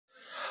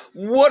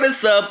What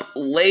is up,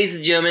 ladies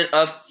and gentlemen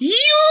of YouTube?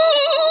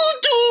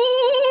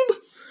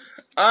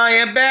 I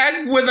am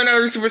back with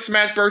another Super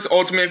Smash Bros.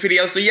 Ultimate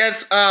video. So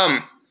yes,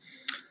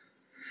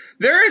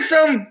 there is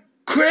some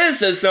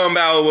criticism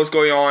about what's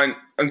going on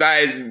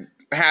that is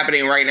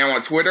happening right now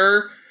on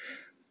Twitter.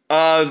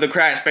 The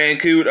Crash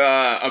Bandicoot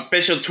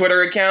official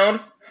Twitter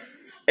account.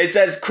 It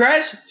says,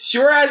 Crash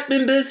sure has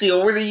been busy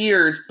over the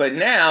years, but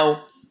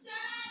now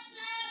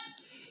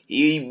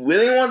he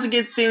really wants to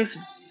get things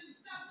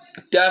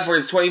done for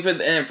his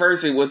 25th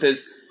anniversary with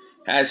his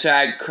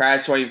hashtag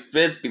Crash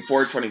 25th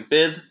before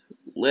 25th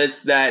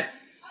list that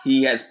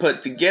he has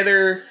put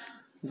together.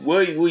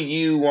 What would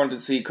you want to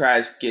see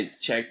Crash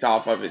get checked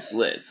off of his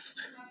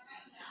list?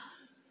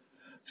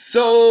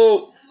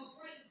 So,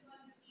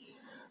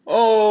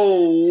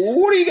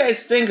 what do you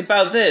guys think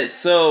about this?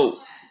 So,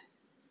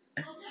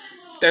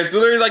 there's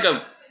literally like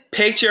a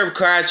picture of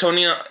Crash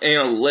holding in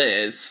a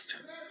list.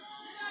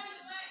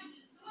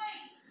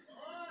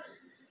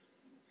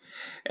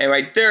 And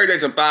right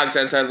there's a box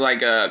that says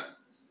like a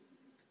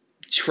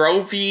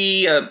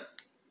trophy, a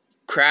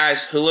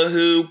Crash hula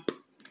hoop,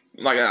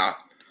 like a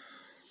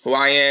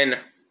Hawaiian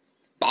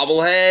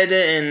bobblehead,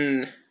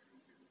 and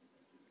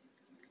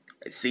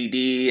a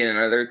CD and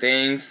other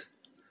things.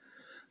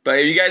 But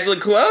if you guys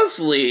look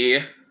closely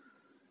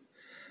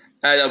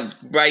at the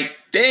right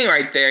thing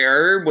right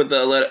there with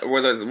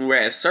a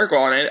red circle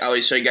on it, I'll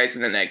show you guys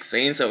in the next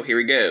scene. So here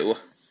we go.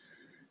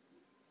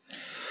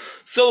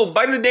 So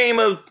by the name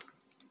of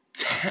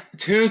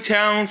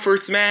Toontown for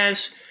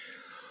Smash,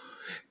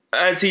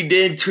 as he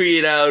did tweet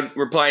it out,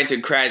 replying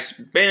to Crash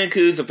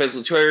Bandicoot's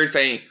official Twitter,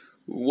 saying,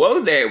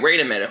 "Whoa there,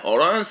 wait a minute,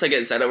 hold on a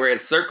second, set a red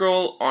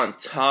circle on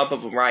top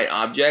of a right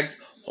object,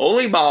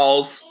 holy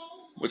balls,"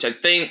 which I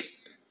think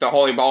the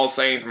holy ball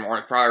saying is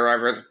more probably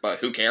reference, but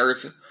who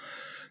cares?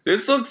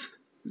 This looks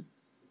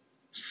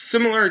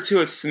similar to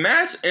a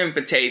Smash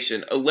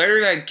invitation, a letter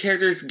that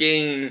characters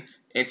getting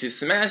into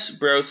Smash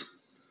Bros.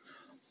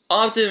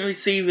 Often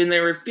receive in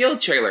their reveal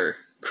trailer.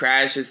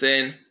 Crash is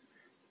in.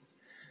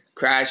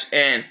 Crash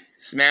and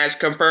Smash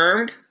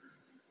confirmed.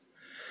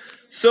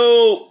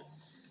 So,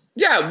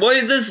 yeah,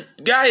 what this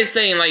guy is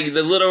saying, like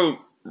the little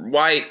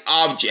white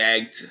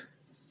object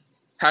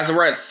has a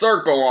red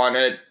circle on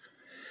it.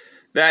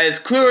 That is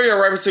clearly a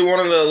reference to one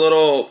of the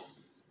little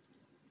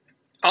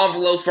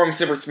envelopes from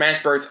Super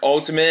Smash Bros.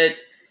 Ultimate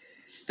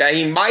that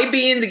he might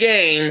be in the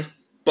game,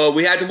 but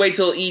we have to wait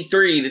till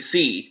E3 to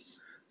see.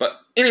 But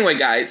anyway,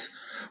 guys,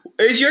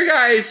 is your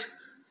guys...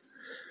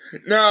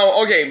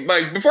 No, okay,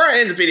 but before I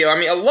end the video, I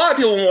mean, a lot of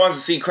people want to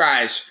see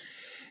Crash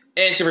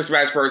in Super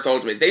Smash Bros.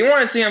 Ultimate. They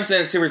want to see him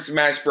in Super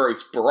Smash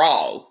Bros.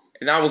 Brawl.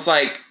 And that was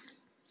like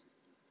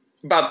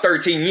about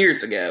 13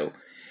 years ago.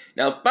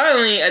 Now,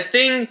 finally, I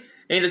think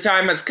the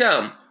time has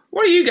come.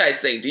 What do you guys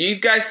think? Do you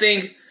guys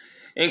think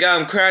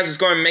Crash is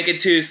going to make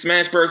it to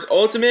Smash Bros.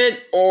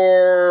 Ultimate,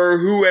 or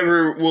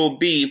whoever will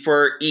be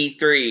for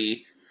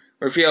E3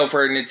 reveal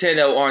for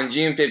Nintendo on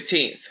June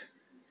 15th?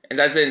 And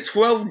that's in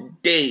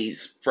 12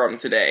 days from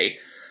today.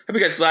 Hope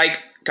you guys like,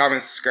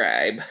 comment,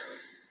 subscribe.